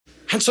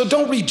And so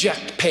don't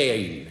reject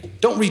pain.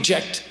 Don't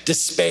reject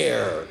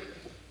despair.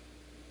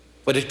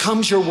 When it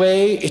comes your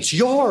way, it's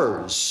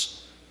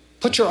yours.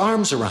 Put your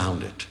arms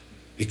around it.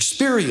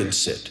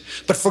 Experience it.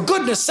 But for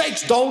goodness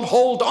sakes, don't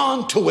hold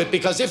on to it,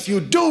 because if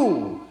you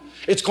do,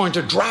 it's going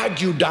to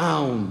drag you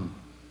down.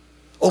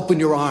 Open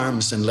your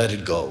arms and let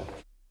it go.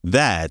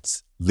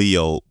 That's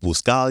Leo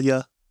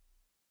Buscaglia.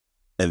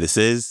 And this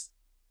is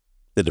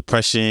the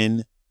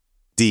Depression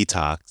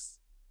Detox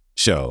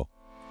Show.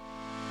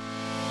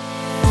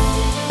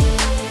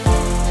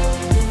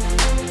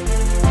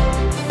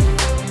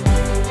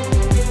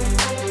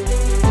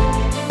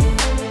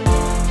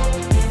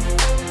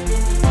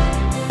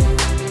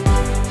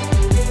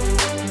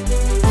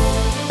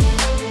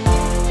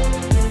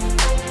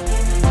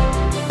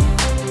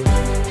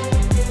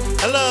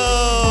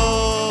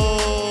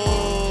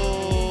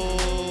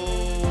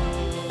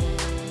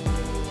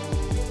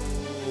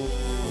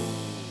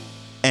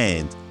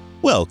 And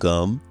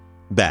welcome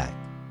back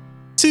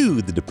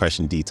to the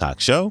Depression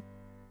Detox Show,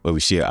 where we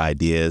share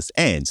ideas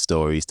and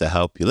stories to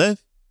help you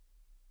live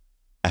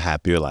a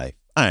happier life.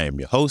 I am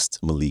your host,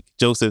 Malik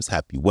Josephs.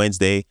 Happy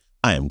Wednesday.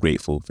 I am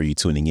grateful for you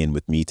tuning in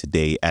with me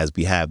today as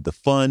we have the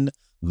fun,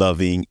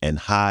 loving, and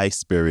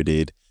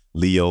high-spirited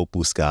Leo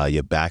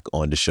Buscaglia back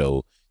on the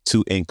show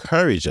to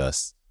encourage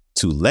us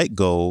to let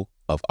go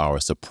of our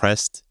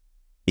suppressed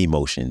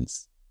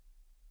emotions.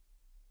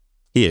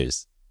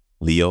 Here's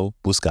Leo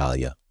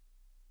Buscaglia.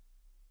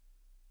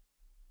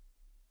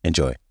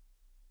 Enjoy.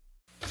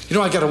 You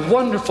know, I got a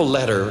wonderful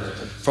letter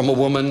from a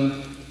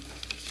woman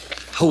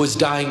who was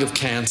dying of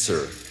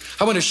cancer.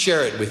 I want to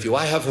share it with you.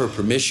 I have her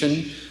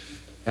permission,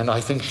 and I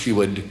think she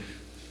would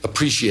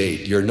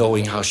appreciate your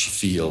knowing how she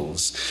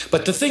feels.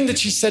 But the thing that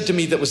she said to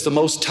me that was the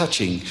most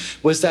touching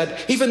was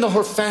that even though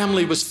her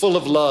family was full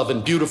of love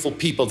and beautiful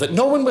people, that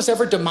no one was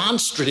ever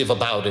demonstrative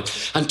about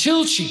it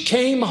until she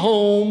came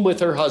home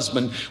with her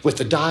husband with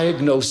the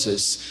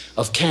diagnosis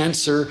of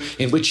cancer,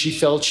 in which she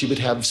felt she would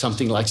have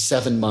something like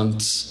 7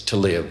 months to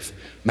live,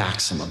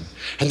 maximum.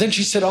 And then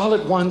she said, all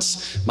at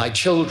once, my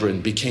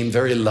children became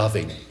very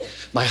loving.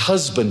 My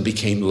husband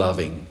became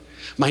loving.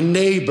 My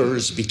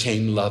neighbors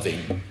became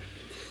loving.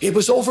 It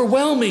was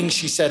overwhelming,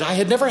 she said. I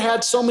had never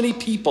had so many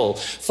people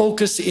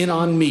focus in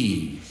on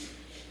me.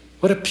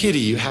 What a pity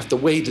you have to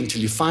wait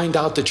until you find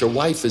out that your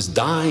wife is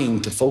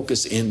dying to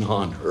focus in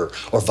on her,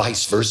 or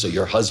vice versa,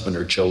 your husband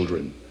or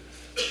children.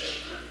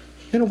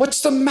 You know,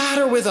 what's the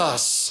matter with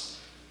us?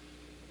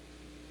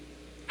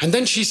 And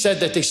then she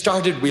said that they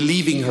started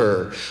relieving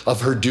her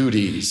of her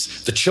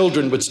duties. The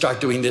children would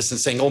start doing this and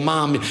saying, oh,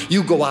 Mom,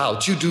 you go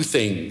out, you do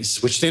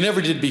things, which they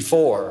never did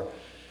before.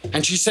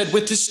 And she said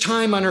with this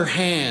time on her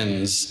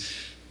hands,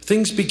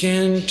 things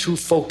began to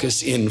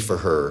focus in for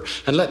her.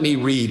 And let me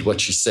read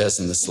what she says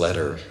in this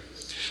letter.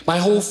 My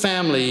whole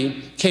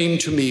family came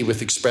to me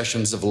with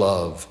expressions of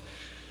love.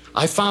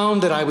 I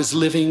found that I was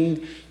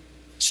living,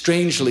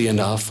 strangely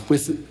enough,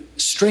 with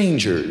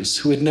strangers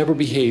who had never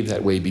behaved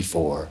that way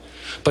before.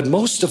 But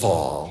most of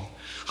all,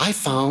 I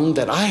found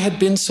that I had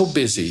been so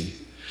busy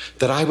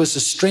that I was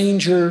a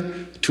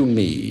stranger to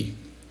me.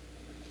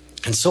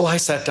 And so I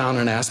sat down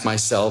and asked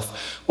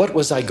myself, what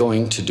was I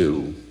going to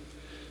do?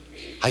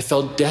 I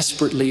felt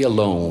desperately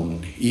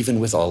alone, even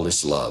with all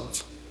this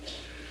love.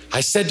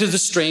 I said to the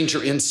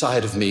stranger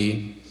inside of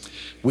me,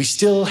 we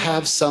still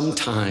have some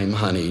time,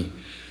 honey,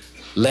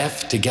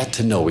 left to get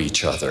to know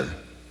each other.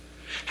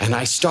 And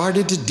I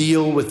started to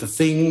deal with the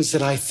things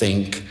that I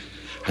think,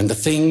 and the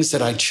things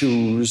that I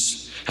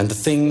choose, and the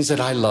things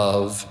that I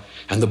love,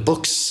 and the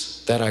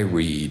books that I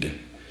read.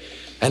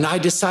 And I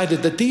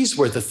decided that these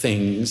were the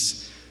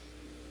things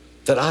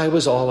that I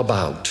was all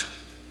about.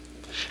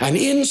 And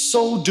in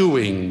so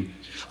doing,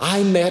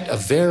 I met a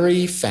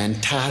very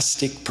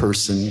fantastic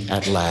person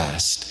at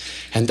last.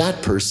 And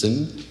that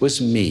person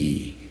was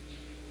me.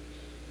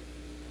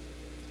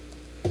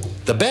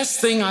 The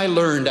best thing I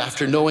learned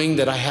after knowing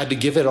that I had to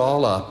give it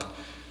all up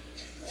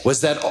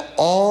was that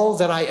all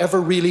that I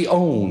ever really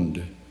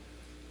owned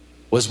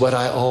was what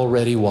I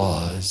already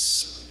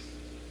was.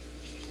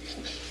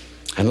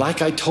 And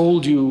like I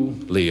told you,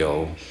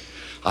 Leo,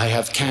 I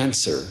have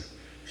cancer.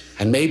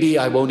 And maybe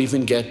I won't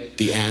even get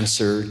the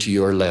answer to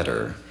your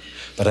letter.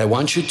 But I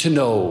want you to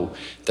know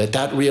that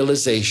that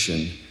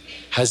realization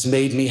has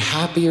made me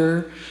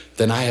happier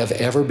than I have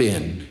ever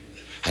been,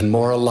 and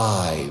more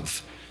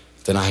alive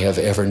than I have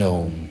ever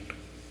known.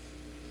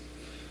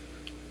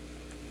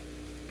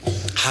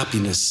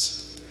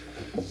 Happiness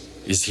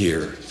is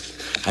here,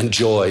 and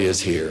joy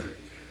is here.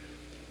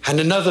 And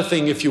another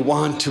thing, if you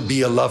want to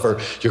be a lover,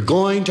 you're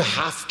going to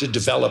have to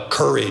develop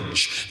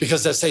courage.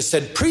 Because as I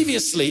said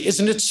previously,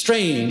 isn't it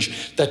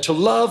strange that to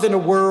love in a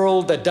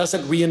world that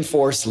doesn't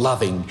reinforce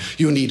loving,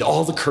 you need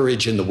all the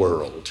courage in the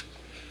world.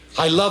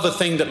 I love a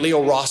thing that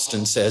Leo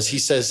Roston says. He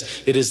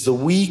says, it is the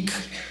weak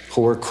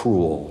who are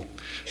cruel.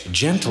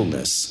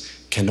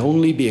 Gentleness can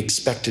only be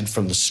expected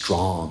from the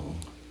strong.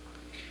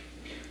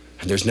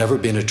 And there's never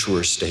been a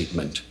truer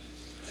statement.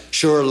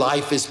 Sure,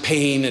 life is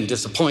pain and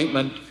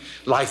disappointment,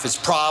 Life is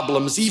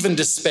problems, even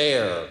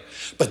despair.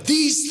 But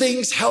these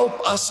things help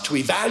us to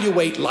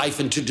evaluate life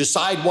and to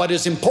decide what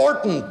is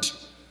important.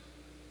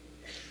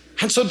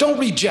 And so don't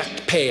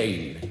reject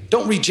pain.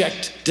 Don't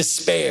reject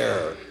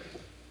despair.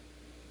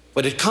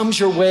 When it comes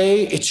your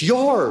way, it's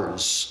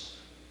yours.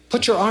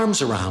 Put your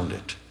arms around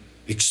it.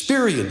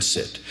 Experience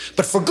it.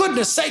 But for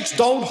goodness sakes,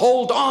 don't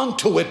hold on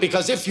to it,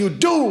 because if you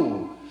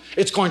do,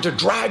 it's going to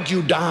drag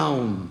you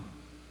down.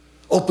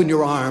 Open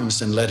your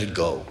arms and let it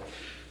go.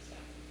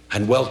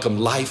 And welcome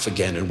life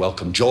again and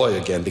welcome joy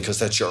again, because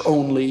that's your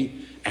only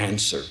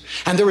answer.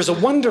 And there is a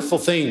wonderful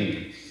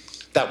thing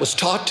that was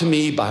taught to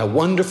me by a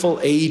wonderful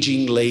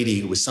aging lady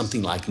who was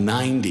something like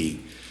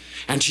 90.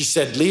 And she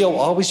said, Leo,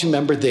 always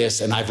remember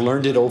this, and I've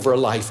learned it over a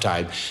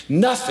lifetime.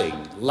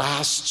 Nothing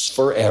lasts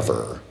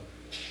forever.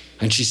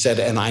 And she said,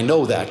 and I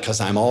know that because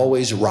I'm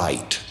always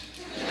right.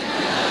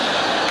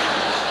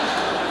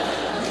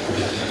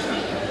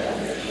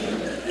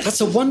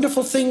 That's a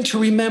wonderful thing to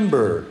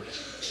remember.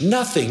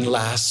 Nothing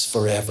lasts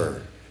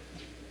forever.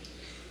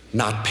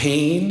 Not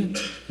pain,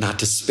 not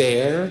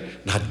despair,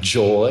 not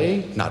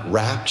joy, not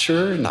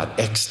rapture, not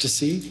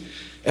ecstasy.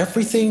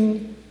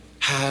 Everything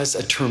has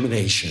a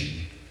termination.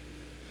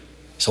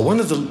 So one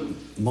of the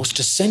most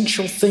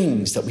essential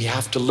things that we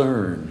have to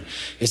learn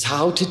is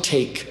how to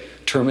take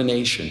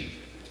termination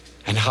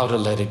and how to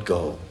let it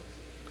go.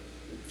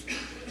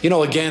 You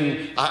know,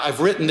 again,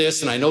 I've written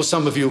this and I know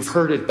some of you have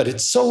heard it, but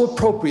it's so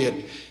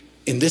appropriate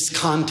in this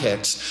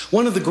context.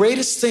 One of the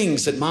greatest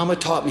things that Mama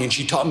taught me, and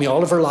she taught me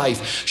all of her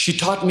life, she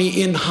taught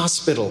me in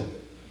hospital.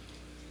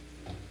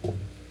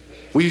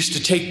 We used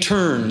to take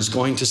turns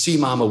going to see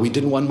Mama. We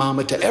didn't want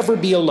Mama to ever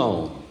be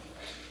alone.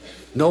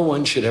 No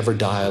one should ever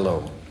die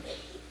alone.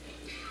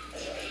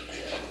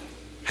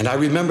 And I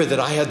remember that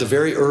I had the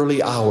very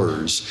early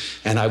hours,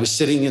 and I was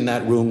sitting in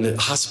that room. The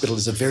hospital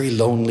is a very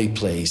lonely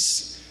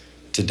place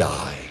to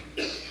die.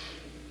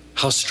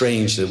 How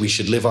strange that we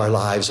should live our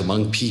lives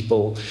among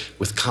people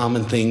with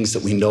common things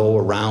that we know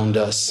around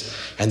us,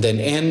 and then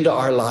end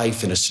our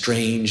life in a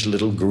strange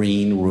little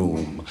green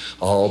room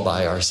all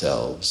by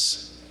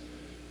ourselves.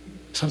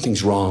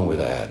 Something's wrong with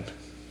that.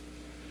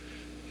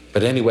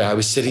 But anyway, I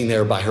was sitting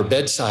there by her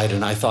bedside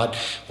and I thought,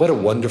 what a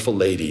wonderful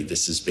lady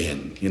this has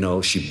been. You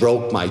know, she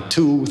broke my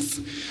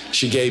tooth.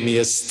 She gave me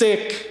a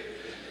stick.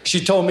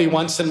 She told me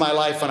once in my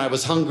life when I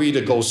was hungry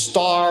to go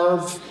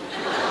starve.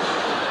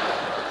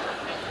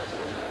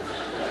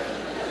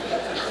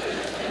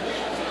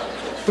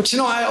 But you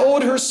know, I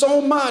owed her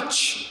so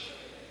much.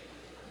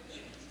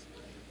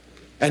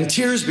 And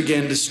tears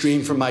began to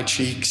stream from my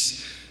cheeks.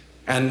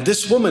 And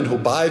this woman who,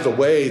 by the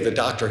way, the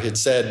doctor had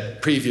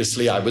said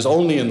previously I was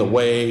only in the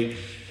way,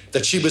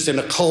 that she was in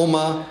a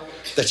coma,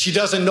 that she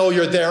doesn't know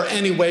you're there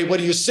anyway. What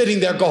are you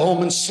sitting there? Go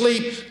home and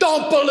sleep.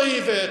 Don't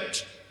believe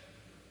it.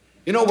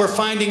 You know, we're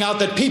finding out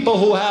that people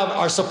who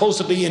are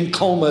supposedly in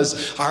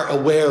comas are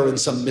aware in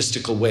some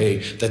mystical way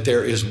that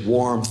there is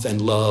warmth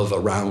and love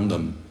around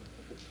them.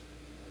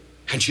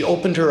 And she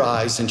opened her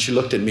eyes and she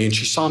looked at me and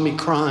she saw me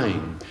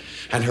crying.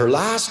 And her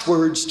last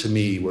words to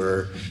me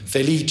were,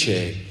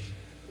 Felice,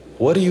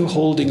 what are you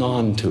holding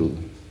on to?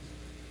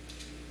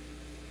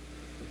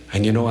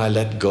 And you know, I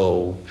let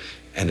go,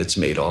 and it's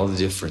made all the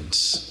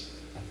difference.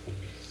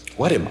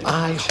 What am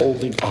I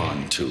holding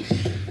on to?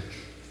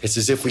 It's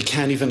as if we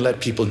can't even let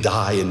people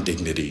die in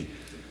dignity.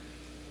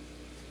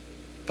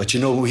 But you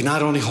know, we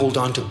not only hold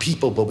on to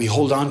people, but we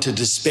hold on to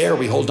despair,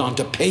 we hold on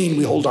to pain,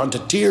 we hold on to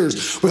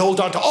tears, we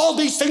hold on to all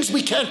these things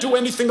we can't do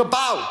anything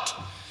about.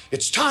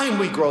 It's time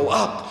we grow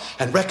up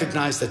and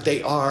recognize that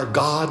they are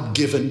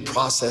God-given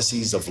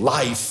processes of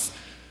life,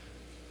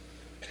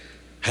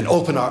 and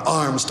open our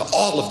arms to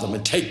all of them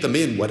and take them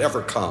in,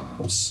 whatever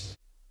comes.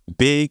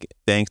 Big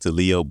thanks to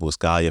Leo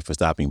Buscaglia for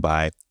stopping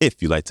by.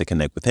 If you'd like to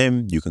connect with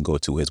him, you can go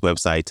to his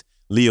website,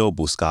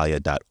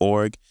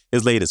 leobuscaglia.org.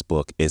 His latest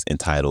book is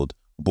entitled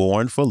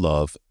Born for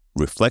Love,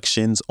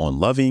 Reflections on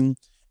Loving.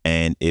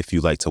 And if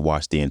you'd like to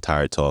watch the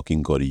entire talk, you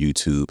can go to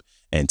YouTube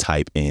and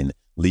type in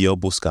Leo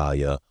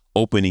Buscaglia,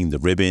 Opening the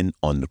Ribbon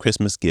on the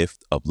Christmas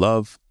Gift of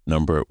Love,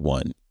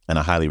 #1. And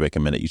I highly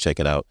recommend that you check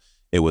it out.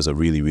 It was a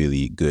really,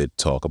 really good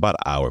talk, about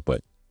an hour,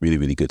 but really,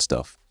 really good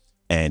stuff.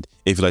 And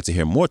if you'd like to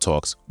hear more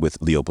talks with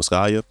Leo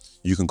Buscaglia,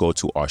 you can go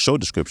to our show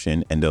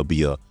description and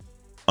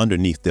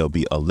underneath there'll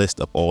be a list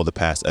of all the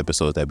past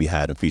episodes that we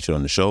had and featured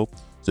on the show.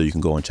 So you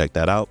can go and check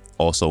that out.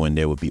 Also in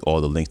there will be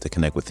all the links to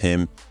connect with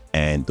him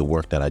and the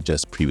work that I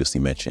just previously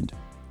mentioned.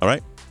 All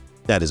right,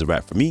 that is a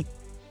wrap for me.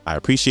 I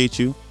appreciate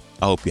you.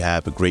 I hope you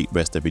have a great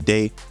rest of your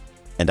day,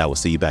 and I will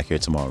see you back here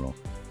tomorrow.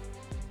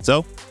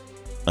 So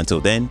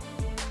until then,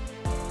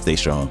 stay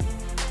strong.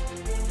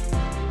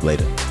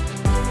 Later.